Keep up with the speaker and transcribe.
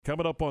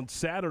Coming up on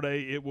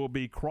Saturday, it will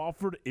be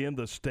Crawford in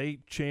the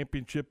state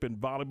championship in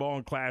volleyball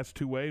in Class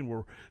 2A, and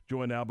we're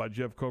joined now by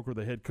Jeff Coker,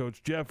 the head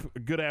coach. Jeff,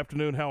 good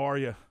afternoon. How are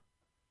you?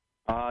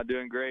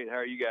 Doing great. How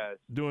are you guys?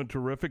 Doing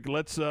terrific.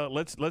 Let's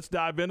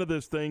dive into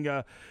this thing.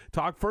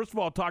 Talk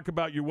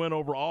about your win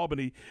over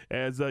Albany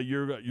as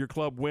your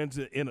club wins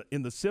in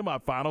the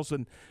semifinals.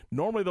 And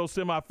normally those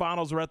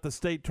semifinals are at the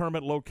state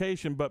tournament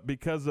location, but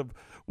because of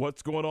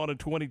what's going on in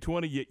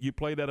 2020, you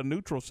played at a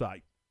neutral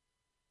site.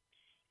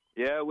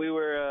 Yeah, we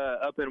were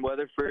up in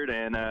Weatherford,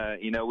 and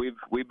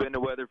we've been to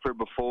Weatherford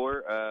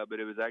before,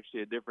 but it was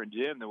actually a different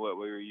gym than what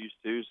we were used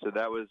to, so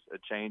that was a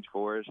change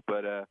for us.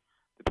 But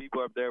the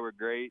people up there were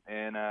great,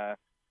 and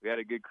we had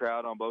a good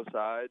crowd on both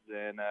sides,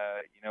 and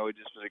it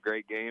just was a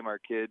great game. Our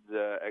kids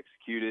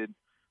executed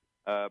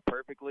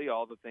perfectly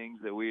all the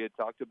things that we had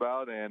talked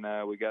about,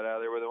 and we got out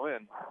of there with a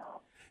win.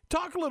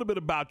 Talk a little bit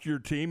about your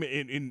team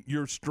and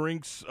your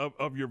strengths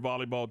of your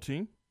volleyball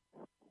team.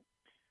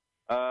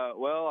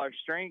 Well, our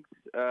strengths,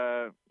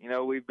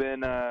 we've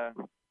been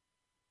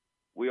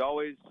we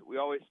always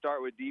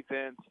start with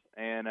defense,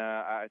 and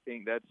I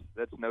think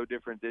that's no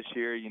different this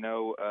year.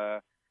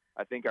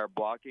 I think our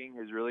blocking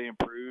has really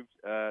improved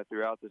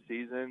throughout the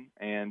season,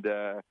 and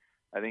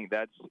I think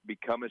that's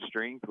become a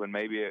strength when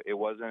maybe it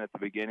wasn't at the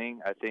beginning.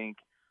 I think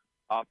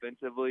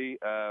offensively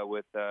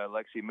with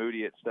Lexi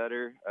Moody at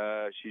setter,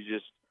 she's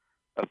just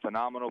a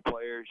phenomenal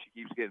player.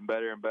 She keeps getting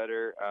better and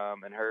better,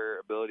 and her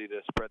ability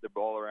to spread the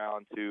ball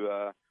around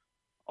to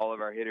all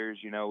of our hitters.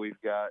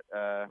 We've got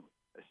a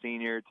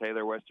senior,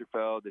 Taylor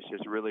Westerfeld, that's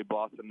just really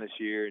blossomed this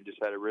year and just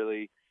had a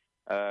really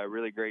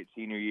great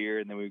senior year.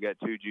 And then we've got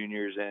two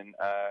juniors in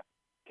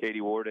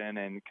Katie Warden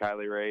and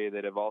Kylie Ray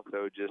that have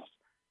also just,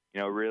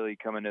 really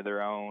come into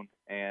their own.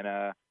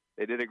 And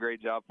they did a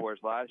great job for us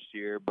last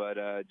year, but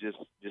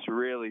just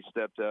really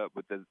stepped up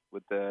with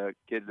the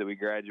kids that we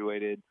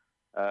graduated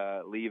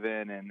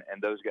leaving, and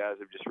those guys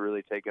have just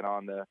really taken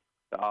on the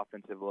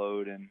offensive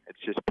load, and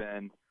it's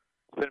been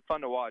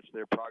fun to watch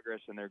their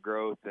progress and their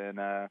growth. And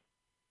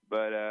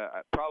but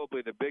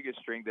probably the biggest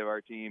strength of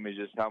our team is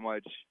just how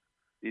much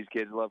these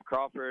kids love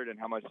Crawford and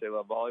how much they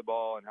love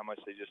volleyball and how much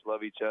they just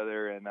love each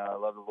other and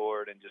love the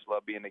Lord and just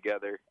love being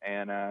together.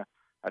 And I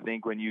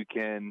think when you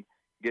can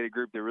get a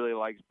group that really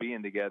likes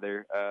being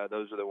together,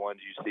 those are the ones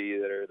you see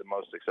that are the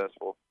most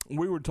successful.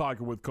 We were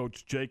talking with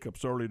Coach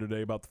Jacobs earlier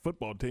today about the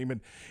football team,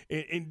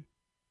 and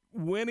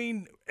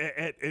winning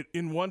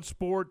in one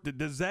sport,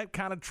 does that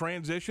kind of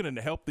transition and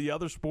help the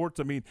other sports?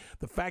 I mean,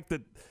 the fact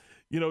that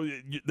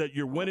that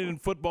you're winning in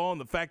football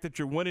and the fact that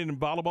you're winning in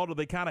volleyball, do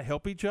they kind of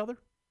help each other?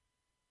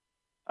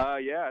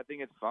 Yeah, I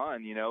think it's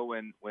fun.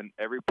 When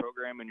every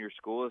program in your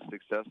school is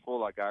successful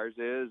like ours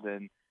is,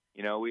 and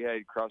we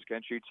had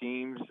cross-country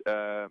teams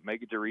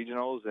make it to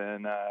regionals,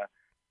 and,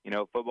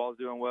 football's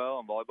doing well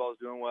and volleyball's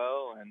doing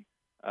well, and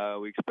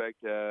we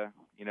expect,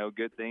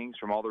 good things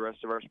from all the rest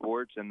of our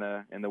sports in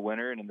the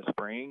winter and in the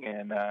spring.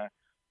 And,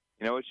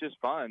 it's just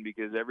fun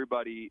because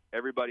everybody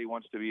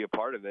wants to be a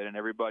part of it, and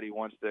everybody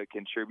wants to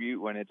contribute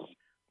when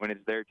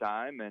it's their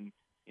time. And,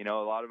 a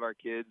lot of our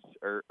kids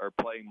are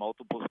playing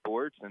multiple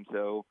sports, and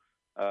so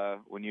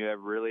when you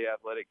have really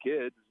athletic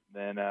kids,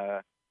 then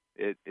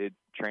it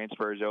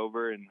transfers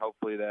over, and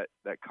hopefully that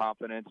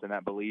confidence and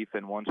that belief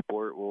in one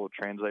sport will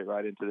translate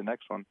right into the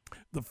next one.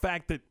 The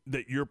fact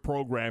that your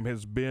program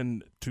has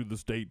been to the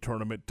state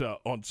tournament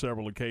on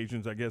several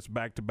occasions, I guess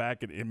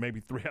back-to-back, and maybe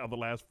 3 out of the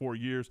last 4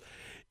 years,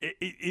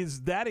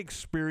 is that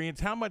experience,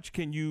 how much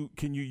can you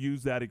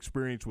use that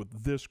experience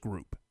with this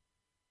group?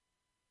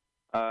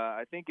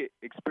 I think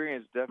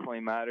experience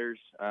definitely matters.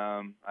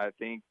 I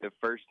think the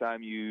first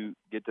time you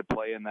get to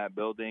play in that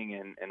building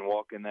and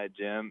walk in that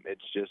gym,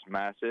 it's just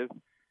massive.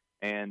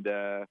 And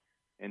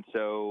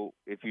so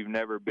if you've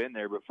never been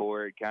there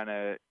before, it kind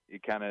of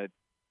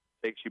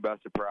takes you by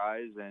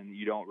surprise, and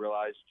you don't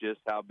realize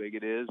just how big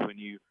it is when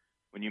you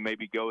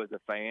maybe go as a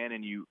fan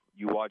and you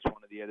watch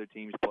one of the other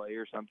teams play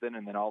or something,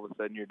 and then all of a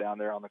sudden you're down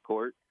there on the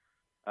court.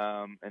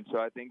 And so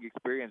I think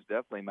experience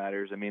definitely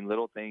matters. I mean,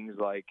 little things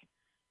like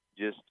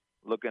just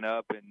looking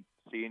up and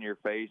seeing your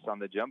face on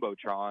the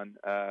jumbotron,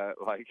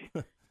 like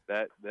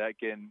that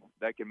can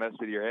mess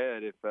with your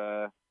head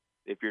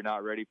if you're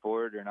not ready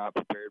for it or not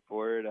prepared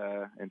for it.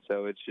 And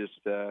so it's just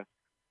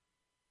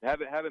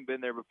haven't been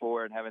there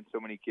before, and having so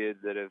many kids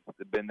that have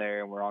been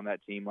there and were on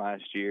that team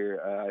last year.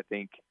 I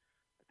think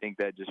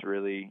that just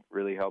really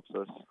helps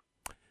us.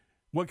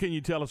 What can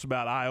you tell us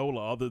about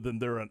Iola other than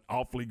they're an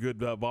awfully good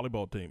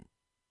volleyball team?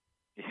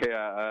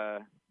 Yeah,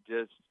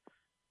 just.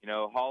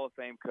 Hall of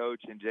Fame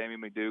coach and Jamie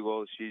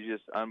McDougall, she's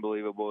just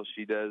unbelievable.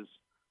 She does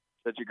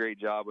such a great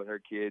job with her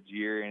kids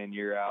year in and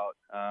year out.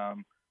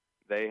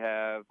 They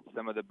have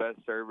some of the best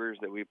servers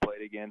that we've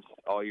played against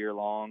all year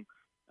long.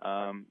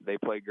 They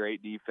play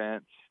great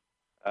defense.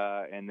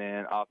 And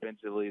then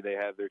offensively, they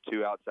have their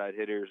two outside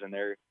hitters, and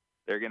they're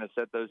going to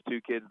set those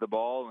two kids the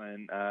ball,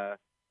 and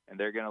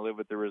they're going to live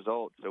with the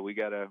results. So we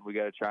gotta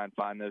try and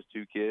find those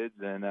two kids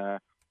and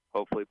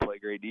hopefully play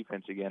great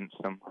defense against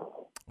them.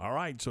 All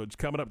right, so it's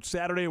coming up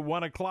Saturday at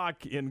 1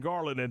 o'clock in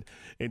Garland.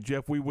 And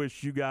Jeff, we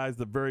wish you guys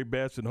the very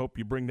best and hope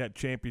you bring that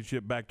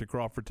championship back to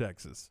Crawford,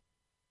 Texas.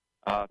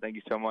 Thank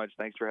you so much.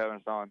 Thanks for having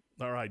us on.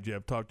 All right,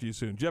 Jeff. Talk to you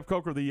soon. Jeff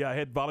Coker, the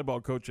head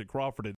volleyball coach at Crawford.